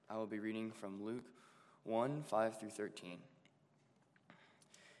I will be reading from Luke 1, 5 through 13.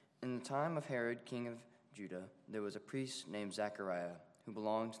 In the time of Herod, king of Judah, there was a priest named Zechariah who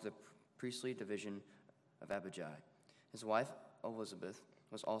belonged to the priestly division of Abijah. His wife, Elizabeth,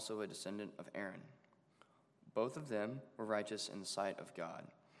 was also a descendant of Aaron. Both of them were righteous in the sight of God,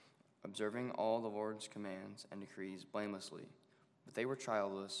 observing all the Lord's commands and decrees blamelessly. But they were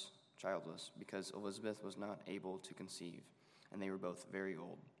childless because Elizabeth was not able to conceive, and they were both very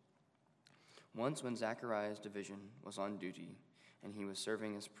old. Once when Zechariah's division was on duty, and he was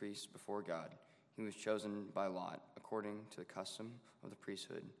serving as priest before God, he was chosen by lot, according to the custom of the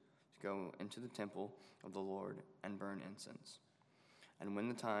priesthood, to go into the temple of the Lord and burn incense. And when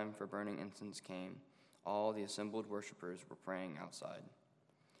the time for burning incense came, all the assembled worshippers were praying outside.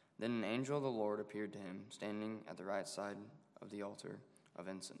 Then an angel of the Lord appeared to him, standing at the right side of the altar of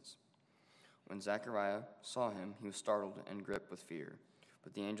incense. When Zechariah saw him, he was startled and gripped with fear.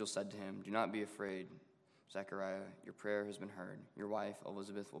 But the angel said to him, "Do not be afraid, Zechariah. Your prayer has been heard. Your wife,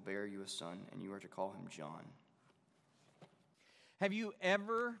 Elizabeth, will bear you a son, and you are to call him John." Have you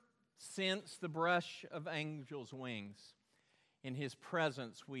ever sensed the brush of angels' wings? In his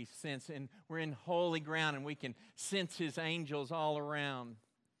presence we sense, and we're in holy ground, and we can sense his angels all around.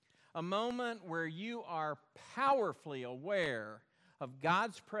 A moment where you are powerfully aware of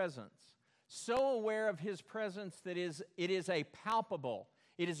God's presence, so aware of his presence that it is a palpable,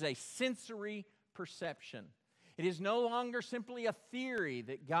 it is a sensory perception. It is no longer simply a theory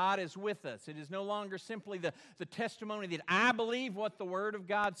that God is with us. It is no longer simply the testimony that I believe what the Word of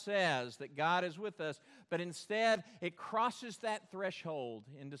God says, that God is with us, but instead it crosses that threshold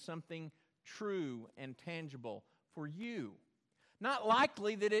into something true and tangible for you. Not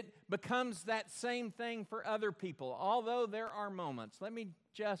likely that it becomes that same thing for other people, although there are moments. Let me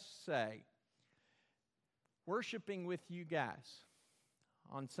just say, worshiping with you guys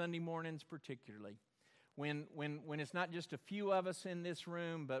on Sunday mornings particularly, when it's not just a few of us in this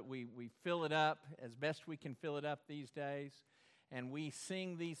room, but we fill it up as best we can fill it up these days, and we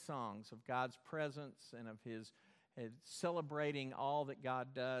sing these songs of God's presence and of his celebrating all that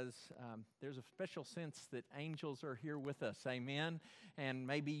God does, there's a special sense that angels are here with us, amen? And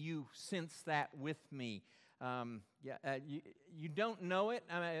maybe you sense that with me. You don't know it.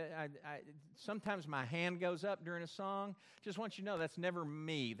 Sometimes my hand goes up during a song. Just want you to know that's never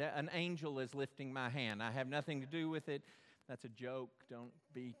me. An angel is lifting my hand. I have nothing to do with it. That's a joke. Don't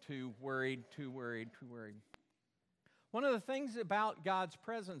be too worried. One of the things about God's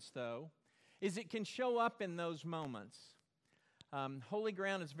presence, though, is it can show up in those moments. Holy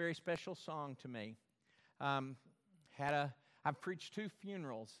Ground is a very special song to me. I've preached 2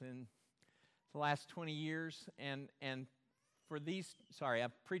 funerals in the last 20 years, and I've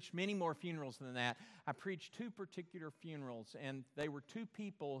preached many more funerals than that. I preached 2 particular funerals, and they were 2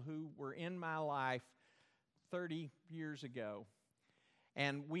 people who were in my life 30 years ago.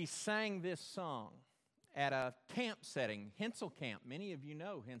 And we sang this song at a camp setting, Hensel Camp. Many of you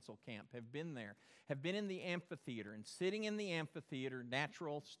know Hensel Camp, have been there, have been in the amphitheater. And sitting in the amphitheater,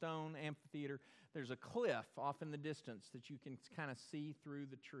 natural stone amphitheater, there's a cliff off in the distance that you can kind of see through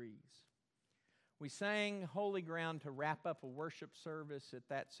the trees. We sang Holy Ground to wrap up a worship service at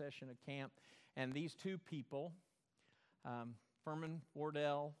that session of camp. And these 2 people, Furman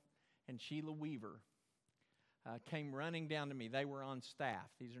Wardell and Sheila Weaver, came running down to me. They were on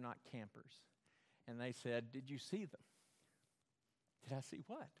staff. These are not campers. And they said, "Did you see them?" Did I see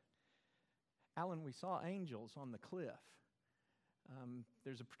what? Alan, we saw angels on the cliff.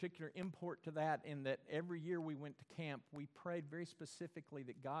 There's a particular import to that in that every year we went to camp, we prayed very specifically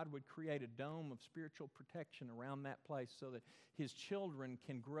that God would create a dome of spiritual protection around that place so that his children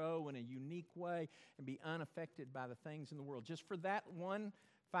can grow in a unique way and be unaffected by the things in the world. Just for that 1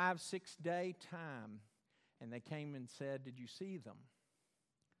 5-6 day time. And they came and said, "Did you see them?"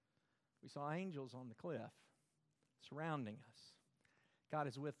 We saw angels on the cliff surrounding us. God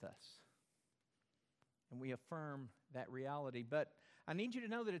is with us. And we affirm that reality. But I need you to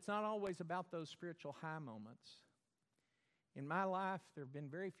know that it's not always about those spiritual high moments. In my life, there have been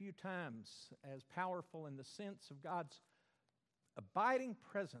very few times as powerful in the sense of God's abiding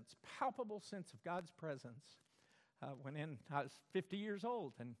presence, palpable sense of God's presence, I was 50 years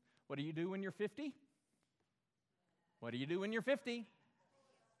old. And what do you do when you're 50? What do you do when you're 50?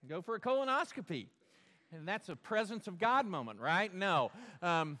 Go for a colonoscopy. And that's a presence of God moment, right? No.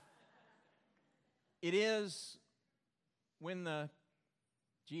 It is when the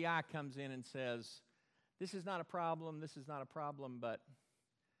GI comes in and says, "This is not a problem, but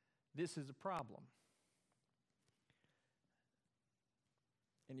this is a problem."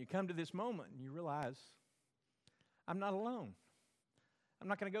 And you come to this moment and you realize, I'm not alone. I'm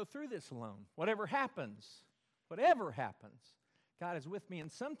not going to go through this alone. Whatever happens, God is with me.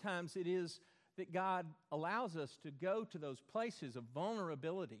 And sometimes it is that God allows us to go to those places of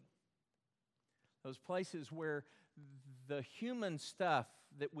vulnerability, those places where the human stuff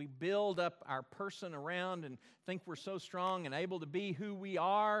that we build up our person around and think we're so strong and able to be who we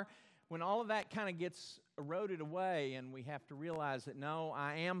are, when all of that kind of gets eroded away and we have to realize that, no,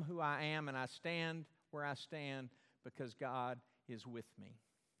 I am who I am and I stand where I stand because God is with me.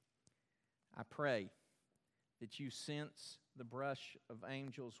 I pray that you sense the brush of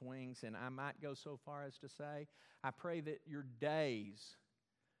angels' wings, and I might go so far as to say, I pray that your days,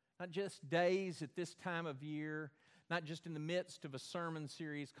 not just days at this time of year, not just in the midst of a sermon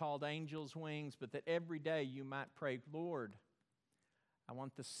series called Angels' Wings, but that every day you might pray, Lord, I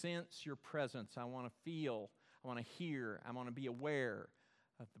want to sense your presence. I want to feel, I want to hear, I want to be aware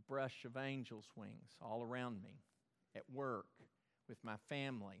of the brush of angels' wings all around me, at work, with my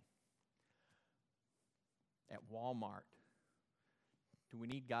family, at Walmart. Do we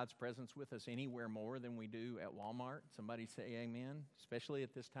need God's presence with us anywhere more than we do at Walmart? Somebody say amen, especially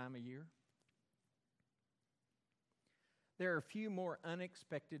at this time of year. There are a few more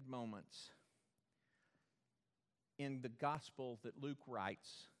unexpected moments in the gospel that Luke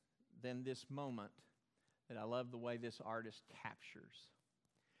writes than this moment that I love the way this artist captures.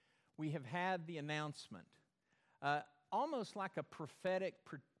 We have had the announcement, almost like a prophetic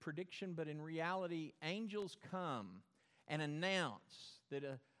prediction, but in reality, angels come and announce that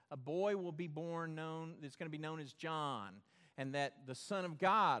a boy will be born that's going to be known as John, and that the Son of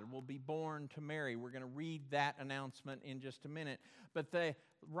God will be born to Mary. We're going to read that announcement in just a minute. But the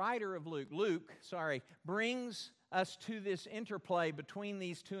writer of Luke, brings us to this interplay between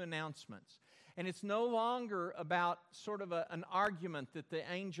these two announcements. And it's no longer about sort of an argument that the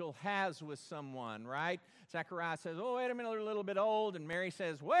angel has with someone, right? Zechariah says, oh, wait a minute, they're a little bit old. And Mary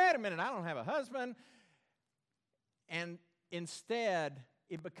says, wait a minute, I don't have a husband. And instead,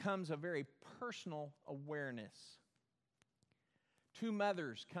 it becomes a very personal awareness. Two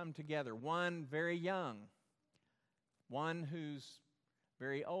mothers come together, one very young, one who's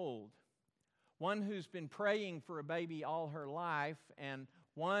very old, one who's been praying for a baby all her life, and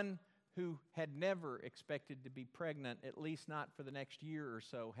one who had never expected to be pregnant, at least not for the next year or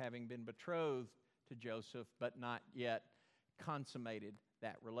so, having been betrothed to Joseph, but not yet consummated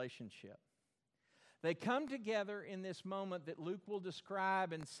that relationship. They come together in this moment that Luke will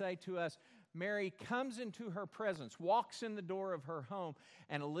describe and say to us, Mary comes into her presence, walks in the door of her home,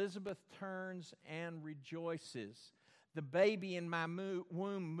 and Elizabeth turns and rejoices. The baby in my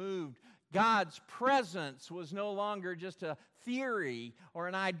womb moved. God's presence was no longer just a theory or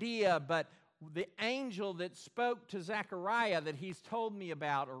an idea, but the angel that spoke to Zechariah that he's told me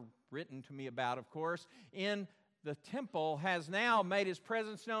about, or written to me about, of course, in the temple has now made his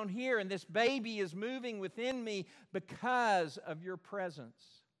presence known here, and this baby is moving within me because of your presence.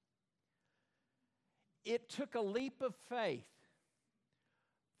 It took a leap of faith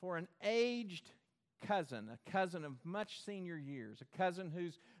for an aged cousin, a cousin of much senior years, a cousin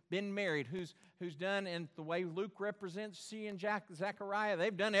who's been married, who's done, and the way Luke represents she and Zechariah,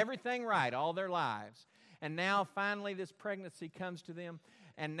 they've done everything right all their lives. And now finally this pregnancy comes to them,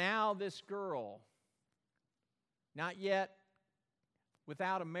 and now this girl, not yet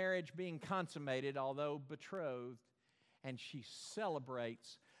without a marriage being consummated, although betrothed, and she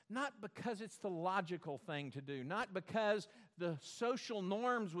celebrates, not because it's the logical thing to do, not because the social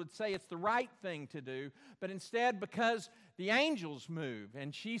norms would say it's the right thing to do, but instead because the angels move,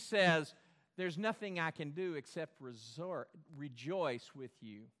 and she says, there's nothing I can do except rejoice with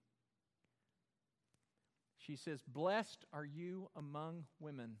you. She says, blessed are you among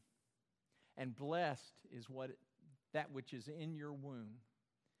women, and blessed is that which is in your womb.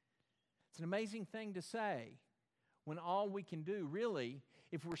 It's an amazing thing to say when all we can do, really,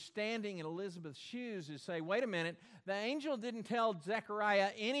 if we're standing in Elizabeth's shoes, is say, wait a minute, the angel didn't tell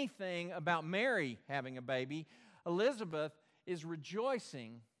Zechariah anything about Mary having a baby. Elizabeth is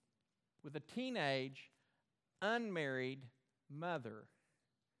rejoicing with a teenage, unmarried mother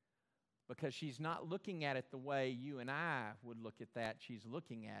because she's not looking at it the way you and I would look at that. She's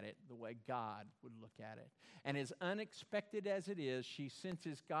looking at it the way God would look at it. And as unexpected as it is, she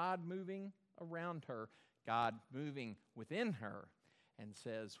senses God moving around her, God moving within her, and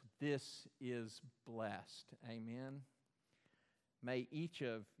says, this is blessed. Amen. May each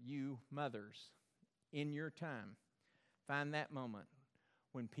of you mothers in your time find that moment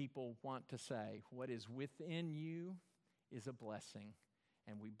when people want to say, what is within you is a blessing,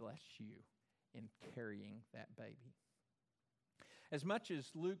 and we bless you in carrying that baby. As much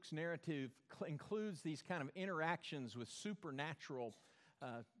as Luke's narrative includes these kind of interactions with supernatural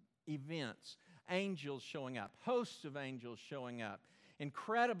events, angels showing up, hosts of angels showing up,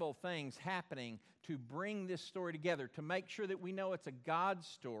 incredible things happening to bring this story together, to make sure that we know it's a God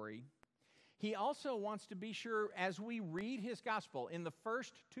story. He also wants to be sure, as we read his gospel, in the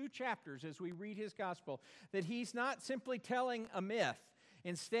first 2 chapters, as we read his gospel, that he's not simply telling a myth.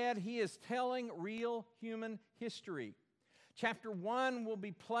 Instead, he is telling real human history. Chapter 1 will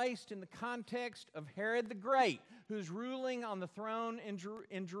be placed in the context of Herod the Great, who's ruling on the throne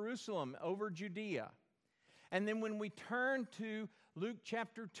in Jerusalem over Judea. And then when we turn to Luke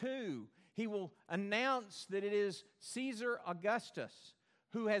chapter 2, he will announce that it is Caesar Augustus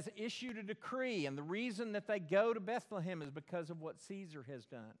who has issued a decree, and the reason that they go to Bethlehem is because of what Caesar has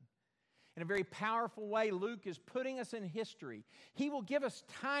done. In a very powerful way, Luke is putting us in history. He will give us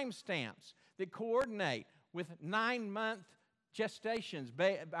timestamps that coordinate with 9-month gestations,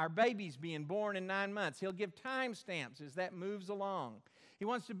 our babies being born in 9 months. He'll give timestamps as that moves along. He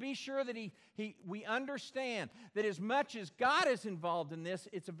wants to be sure that we understand that as much as God is involved in this,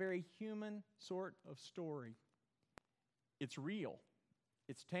 it's a very human sort of story. It's real.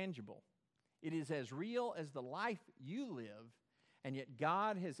 It's tangible. It is as real as the life you live, and yet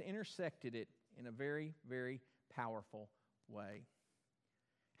God has intersected it in a very, very powerful way.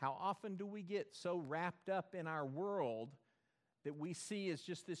 How often do we get so wrapped up in our world that we see as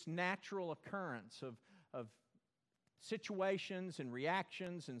just this natural occurrence of situations and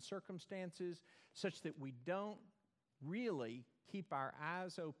reactions and circumstances, such that we don't really keep our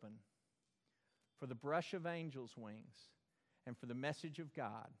eyes open for the brush of angels' wings and for the message of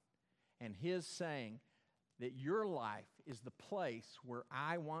God and his saying that your life is the place where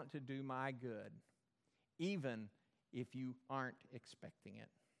I want to do my good, even if you aren't expecting it.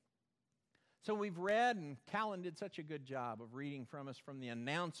 So we've read, and Callan did such a good job of reading from us from the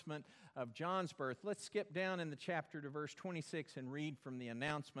announcement of John's birth. Let's skip down in the chapter to verse 26 and read from the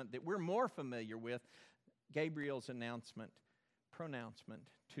announcement that we're more familiar with, Gabriel's pronouncement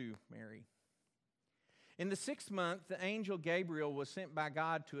to Mary. In the 6th month, the angel Gabriel was sent by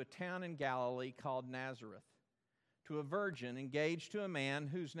God to a town in Galilee called Nazareth, to a virgin engaged to a man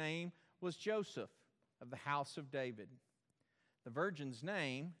whose name was Joseph, of the house of David. The virgin's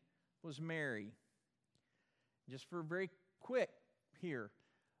name was Mary. Just for very quick here,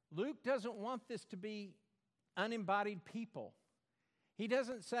 Luke doesn't want this to be unembodied people. He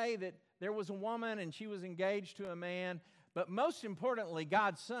doesn't say that there was a woman and she was engaged to a man, but most importantly,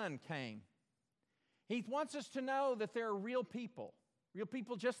 God's Son came. He wants us to know that there are real people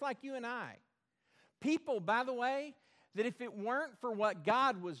just like you and I. People, by the way, that if it weren't for what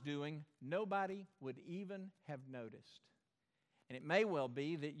God was doing, nobody would even have noticed. And it may well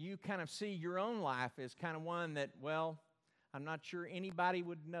be that you kind of see your own life as kind of one that, well, I'm not sure anybody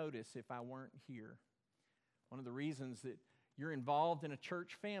would notice if I weren't here. One of the reasons that you're involved in a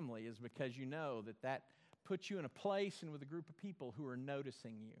church family is because you know that puts you in a place and with a group of people who are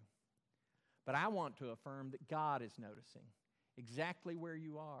noticing you. But I want to affirm that God is noticing exactly where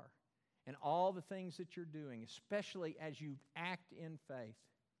you are and all the things that you're doing, especially as you act in faith.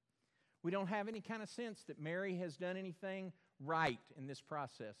 We don't have any kind of sense that Mary has done anything right in this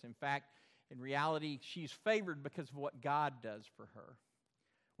process. In fact, in reality, she's favored because of what God does for her.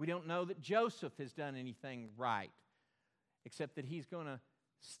 We don't know that Joseph has done anything right, except that he's going to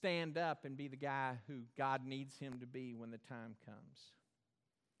stand up and be the guy who God needs him to be when the time comes.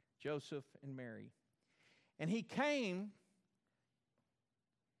 Joseph and Mary. And he came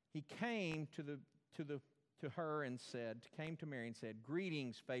to her and came to Mary and said,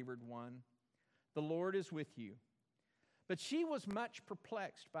 "Greetings, favored one, the Lord is with you." But she was much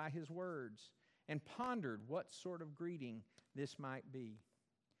perplexed by his words and pondered what sort of greeting this might be.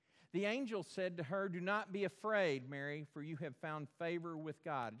 The angel said to her, "Do not be afraid, Mary, for you have found favor with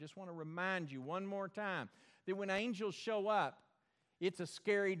God." I just want to remind you one more time that when angels show up, it's a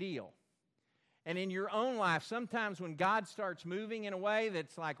scary deal. And in your own life, sometimes when God starts moving in a way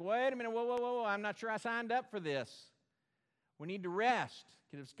that's like, wait a minute, whoa, I'm not sure I signed up for this. We need to rest,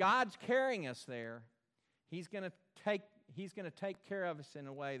 because if God's carrying us there, He's going to take care of us in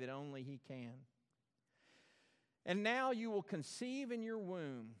a way that only He can. "And now you will conceive in your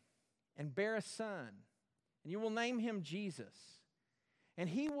womb and bear a son, and you will name him Jesus. And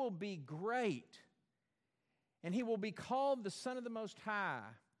he will be great, and he will be called the Son of the Most High.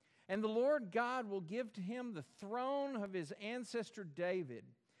 And the Lord God will give to him the throne of his ancestor David,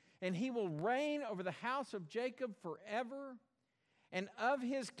 and he will reign over the house of Jacob forever, and of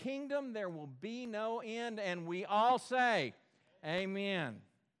his kingdom there will be no end." And we all say, Amen.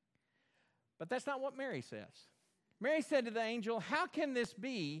 But that's not what Mary says. Mary said to the angel, "How can this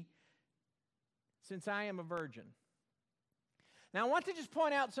be, since I am a virgin?" Now, I want to just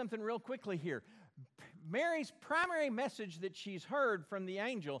point out something real quickly here. Mary's primary message that she's heard from the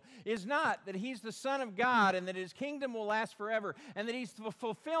angel is not that he's the Son of God and that his kingdom will last forever and that he's the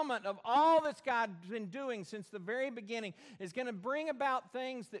fulfillment of all that God's been doing since the very beginning, is going to bring about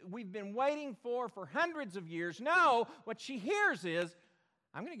things that we've been waiting for hundreds of years. No, what she hears is,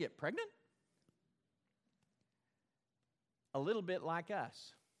 I'm going to get pregnant. A little bit like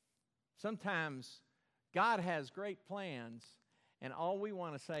us. Sometimes God has great plans, and all we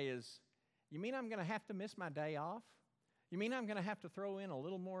want to say is, you mean I'm going to have to miss my day off? You mean I'm going to have to throw in a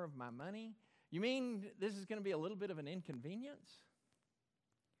little more of my money? You mean this is going to be a little bit of an inconvenience?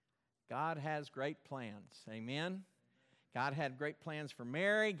 God has great plans. Amen? God had great plans for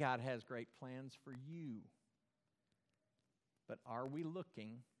Mary. God has great plans for you. But are we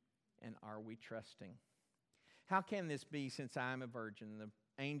looking and are we trusting? How can this be since I am a virgin? The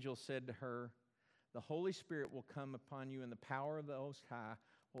angel said to her, the Holy Spirit will come upon you and the power of the Most High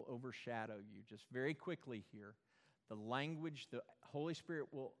will overshadow you. Just very quickly here, the language, the Holy Spirit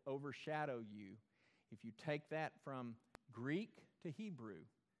will overshadow you. If you take that from Greek to Hebrew,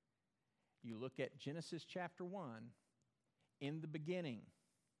 you look at Genesis chapter 1, in the beginning,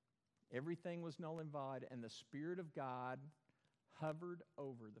 everything was null and void, and the Spirit of God hovered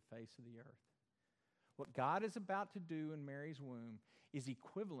over the face of the earth. What God is about to do in Mary's womb is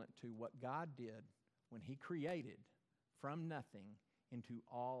equivalent to what God did when He created from nothing into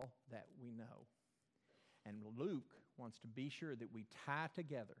all that we know. And Luke wants to be sure that we tie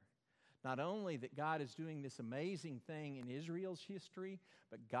together not only that God is doing this amazing thing in Israel's history,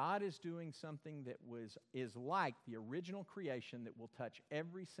 but God is doing something that is like the original creation that will touch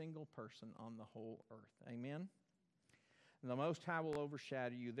every single person on the whole earth. Amen? And the Most High will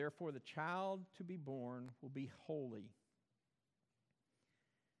overshadow you. Therefore, the child to be born will be holy.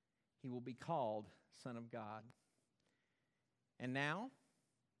 He will be called Son of God. And now,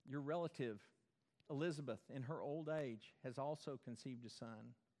 your relative, Elizabeth, in her old age, has also conceived a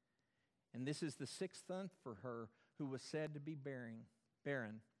son. And this is the 6th month for her who was said to be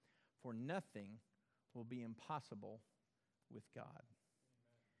barren, for nothing will be impossible with God.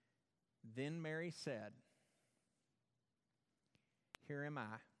 Then Mary said, here am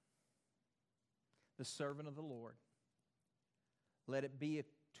I, the servant of the Lord. Let it be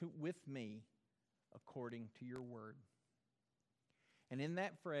with me according to your word. And in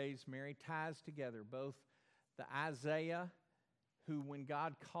that phrase, Mary ties together both the Isaiah, who when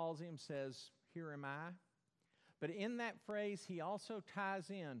God calls him says, here am I. But in that phrase, he also ties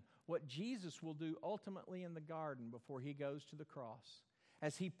in what Jesus will do ultimately in the garden before he goes to the cross.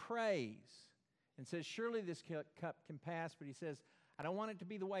 As he prays and says, surely this cup can pass, but he says, I don't want it to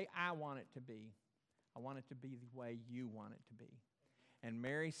be the way I want it to be. I want it to be the way you want it to be. And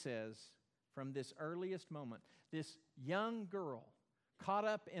Mary says, from this earliest moment, this young girl caught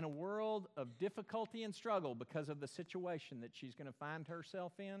up in a world of difficulty and struggle because of the situation that she's going to find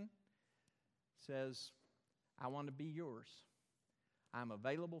herself in, says, I want to be yours. I'm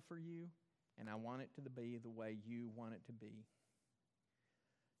available for you, and I want it to be the way you want it to be.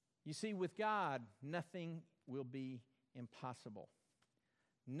 You see, with God, nothing will be impossible.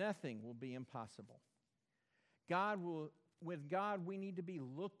 Nothing will be impossible. With God, we need to be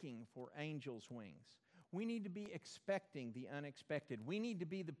looking for angels' wings. We need to be expecting the unexpected. We need to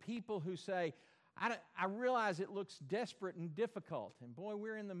be the people who say, I realize it looks desperate and difficult. And boy,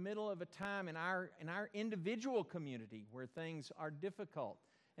 we're in the middle of a time in our individual community where things are difficult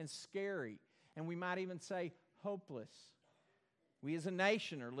and scary. And we might even say hopeless. We as a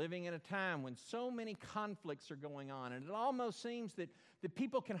nation are living in a time when so many conflicts are going on. And it almost seems that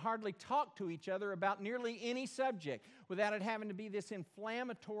people can hardly talk to each other about nearly any subject without it having to be this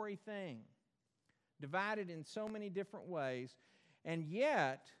inflammatory thing. Divided in so many different ways. And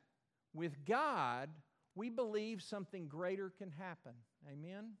yet, with God, we believe something greater can happen.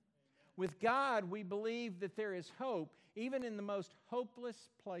 Amen? With God, we believe that there is hope, even in the most hopeless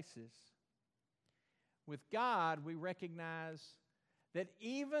places. With God, we recognize that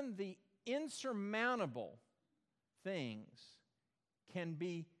even the insurmountable things can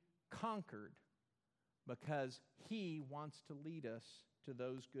be conquered because He wants to lead us to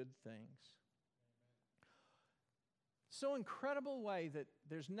those good things. So incredible way that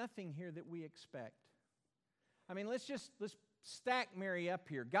there's nothing here that we expect. I mean, let's stack Mary up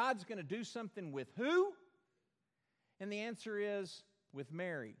here. God's going to do something with who? And the answer is with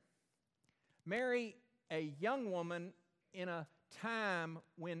Mary. Mary, a young woman in a time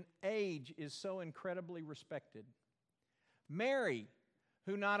when age is so incredibly respected. Mary,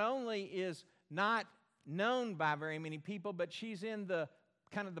 who not only is not known by very many people, but she's in the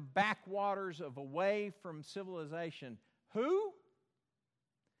kind of the backwaters of away from civilization. Who?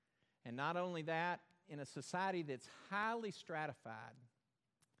 And not only that, in a society that's highly stratified,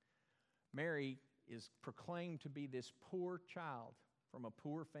 Mary is proclaimed to be this poor child from a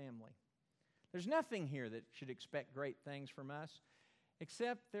poor family. There's nothing here that should expect great things from us,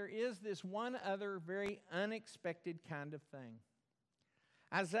 except there is this one other very unexpected kind of thing.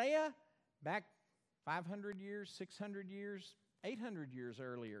 Isaiah, back 500 years, 600 years, 800 years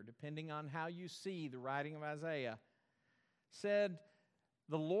earlier, depending on how you see the writing of Isaiah, said,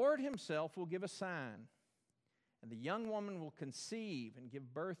 "The Lord himself will give a sign, and the young woman will conceive and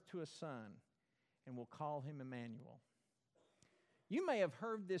give birth to a son, and will call him Emmanuel." You may have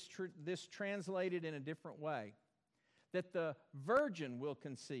heard this translated in a different way, that the virgin will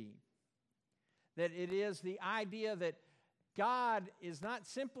conceive, that it is the idea that God is not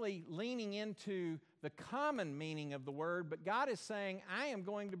simply leaning into the common meaning of the word, but God is saying, I am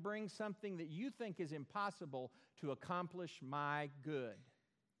going to bring something that you think is impossible to accomplish my good.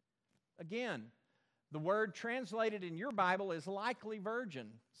 Again, the word translated in your Bible is likely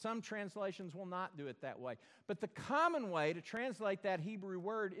virgin. Some translations will not do it that way. But the common way to translate that Hebrew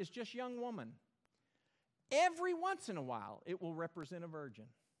word is just young woman. Every once in a while, it will represent a virgin.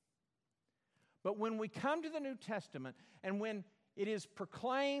 But when we come to the New Testament, and when it is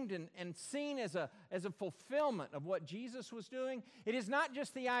proclaimed and seen as a fulfillment of what Jesus was doing, it is not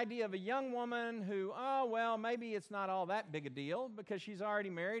just the idea of a young woman who, maybe it's not all that big a deal because she's already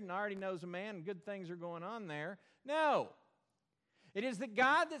married and already knows a man and good things are going on there. No. It is the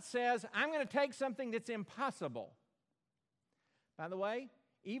God that says, I'm going to take something that's impossible. By the way,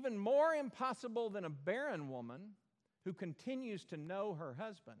 even more impossible than a barren woman who continues to know her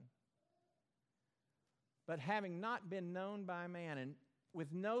husband, but having not been known by a man and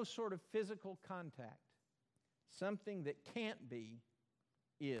with no sort of physical contact, something that can't be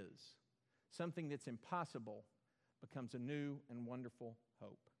is. Something that's impossible becomes a new and wonderful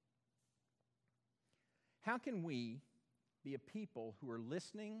hope. How can we be a people who are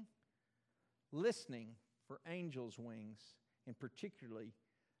listening for angels' wings, and particularly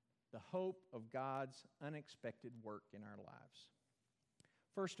the hope of God's unexpected work in our lives?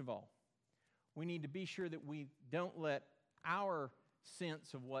 First of all, we need to be sure that we don't let our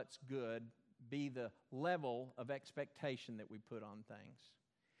sense of what's good be the level of expectation that we put on things.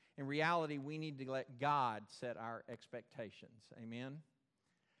 In reality, we need to let God set our expectations. Amen?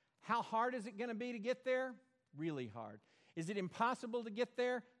 How hard is it going to be to get there? Really hard. Is it impossible to get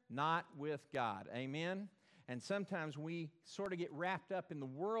there? Not with God. Amen? And sometimes we sort of get wrapped up in the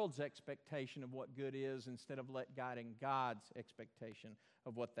world's expectation of what good is instead of guiding God's expectation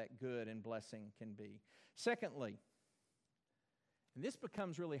of what that good and blessing can be. Secondly, and this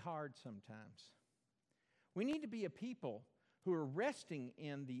becomes really hard sometimes, we need to be a people who are resting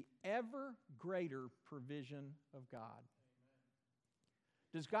in the ever greater provision of God.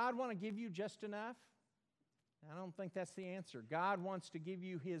 Amen. Does God want to give you just enough? I don't think that's the answer. God wants to give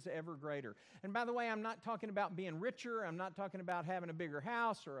you His ever greater. And by the way, I'm not talking about being richer. I'm not talking about having a bigger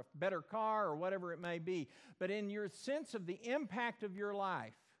house or a better car or whatever it may be. But in your sense of the impact of your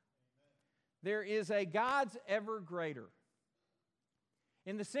life, there is a God's ever greater.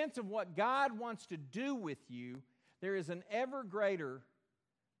 In the sense of what God wants to do with you, there is an ever greater,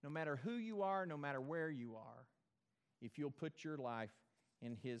 no matter who you are, no matter where you are, if you'll put your life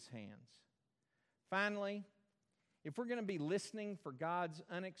in His hands. Finally, if we're going to be listening for God's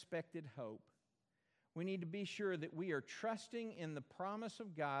unexpected hope, we need to be sure that we are trusting in the promise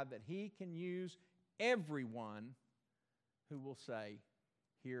of God that He can use everyone who will say,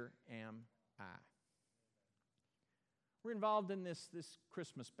 "Here am I." We're involved in this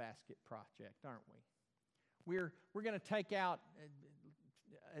Christmas basket project, aren't we? We're going to take out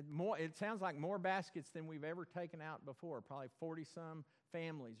more. It sounds like more baskets than we've ever taken out before. Probably 40-some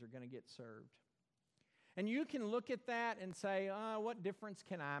families are going to get served. And you can look at that and say, what difference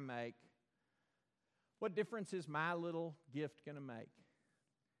can I make? What difference is my little gift going to make?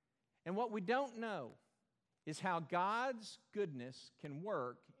 And what we don't know is how God's goodness can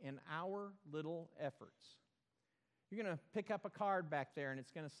work in our little efforts. You're going to pick up a card back there and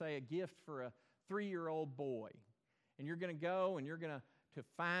it's going to say a gift for a 3-year-old boy. And you're going to go and you're going to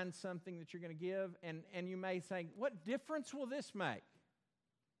find something that you're going to give. And you may say, what difference will this make?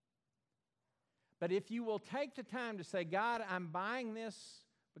 But if you will take the time to say, God, I'm buying this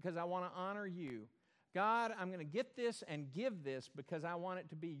because I want to honor you. God, I'm going to get this and give this because I want it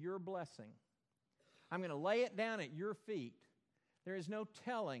to be your blessing. I'm going to lay it down at your feet. There is no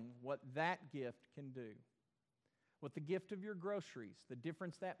telling what that gift can do. What the gift of your groceries, the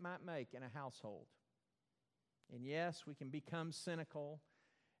difference that might make in a household. And yes, we can become cynical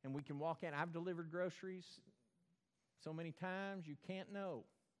and we can walk in. I've delivered groceries so many times you can't know.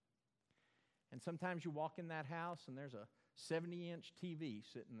 And sometimes you walk in that house and there's a 70-inch TV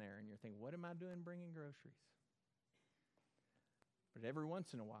sitting there, and you're thinking, what am I doing bringing groceries? But every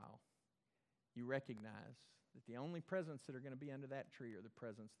once in a while, you recognize that the only presents that are going to be under that tree are the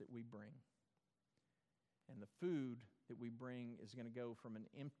presents that we bring. And the food that we bring is going to go from an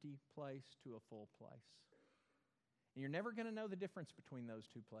empty place to a full place. And you're never going to know the difference between those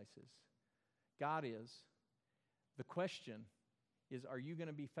two places. God is. The question is, are you going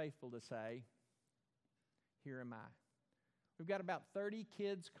to be faithful to say, here am I? We've got about 30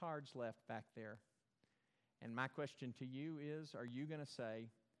 kids' cards left back there. And my question to you is, are you going to say,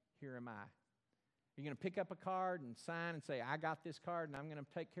 here am I? Are you going to pick up a card and sign and say, I got this card and I'm going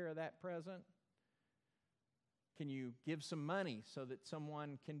to take care of that present? Can you give some money so that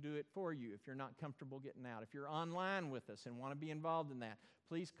someone can do it for you if you're not comfortable getting out? If you're online with us and want to be involved in that,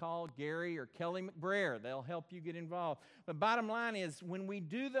 please call Gary or Kelly McBrayer. They'll help you get involved. But bottom line is, when we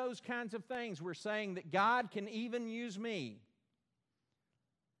do those kinds of things, we're saying that God can even use me.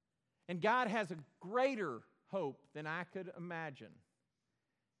 And God has a greater hope than I could imagine.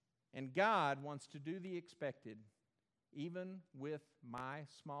 And God wants to do the expected, even with my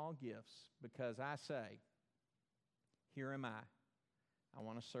small gifts, because I say, here am I. I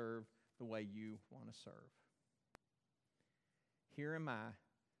want to serve the way you want to serve. Here am I,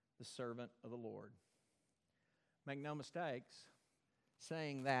 the servant of the Lord. Make no mistakes,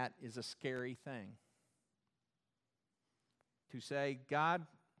 saying that is a scary thing. To say, God,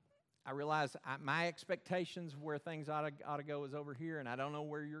 I realize my expectations of where things ought to go is over here, and I don't know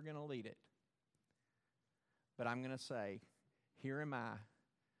where you're going to lead it. But I'm going to say, here am I.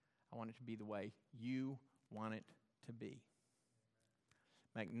 I want it to be the way you want it to be.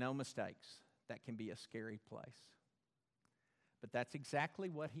 Make no mistakes, that can be a scary place. But that's exactly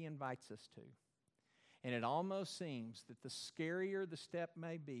what he invites us to. And it almost seems that the scarier the step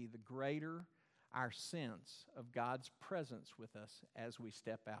may be, the greater our sense of God's presence with us as we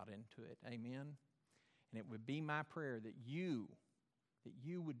step out into it. Amen? And it would be my prayer that you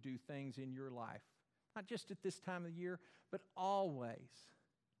would do things in your life, not just at this time of the year, but always,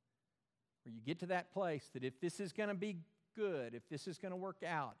 where you get to that place that if this is going to be good, if this is going to work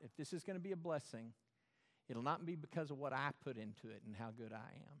out, if this is going to be a blessing, it'll not be because of what I put into it and how good I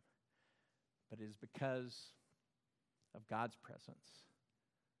am, but it is because of God's presence,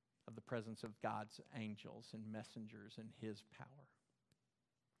 of the presence of God's angels and messengers and his power.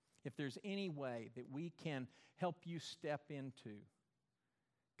 If there's any way that we can help you step into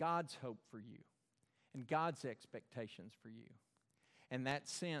God's hope for you and God's expectations for you, and that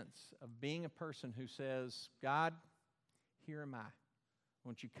sense of being a person who says, God, here am I.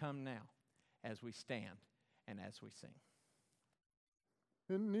 Won't you come now as we stand and as we sing?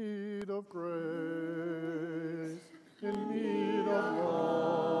 In need of grace, in need of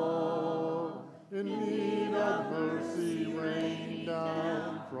love, in need of mercy, rain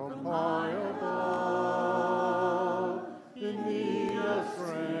down from high above.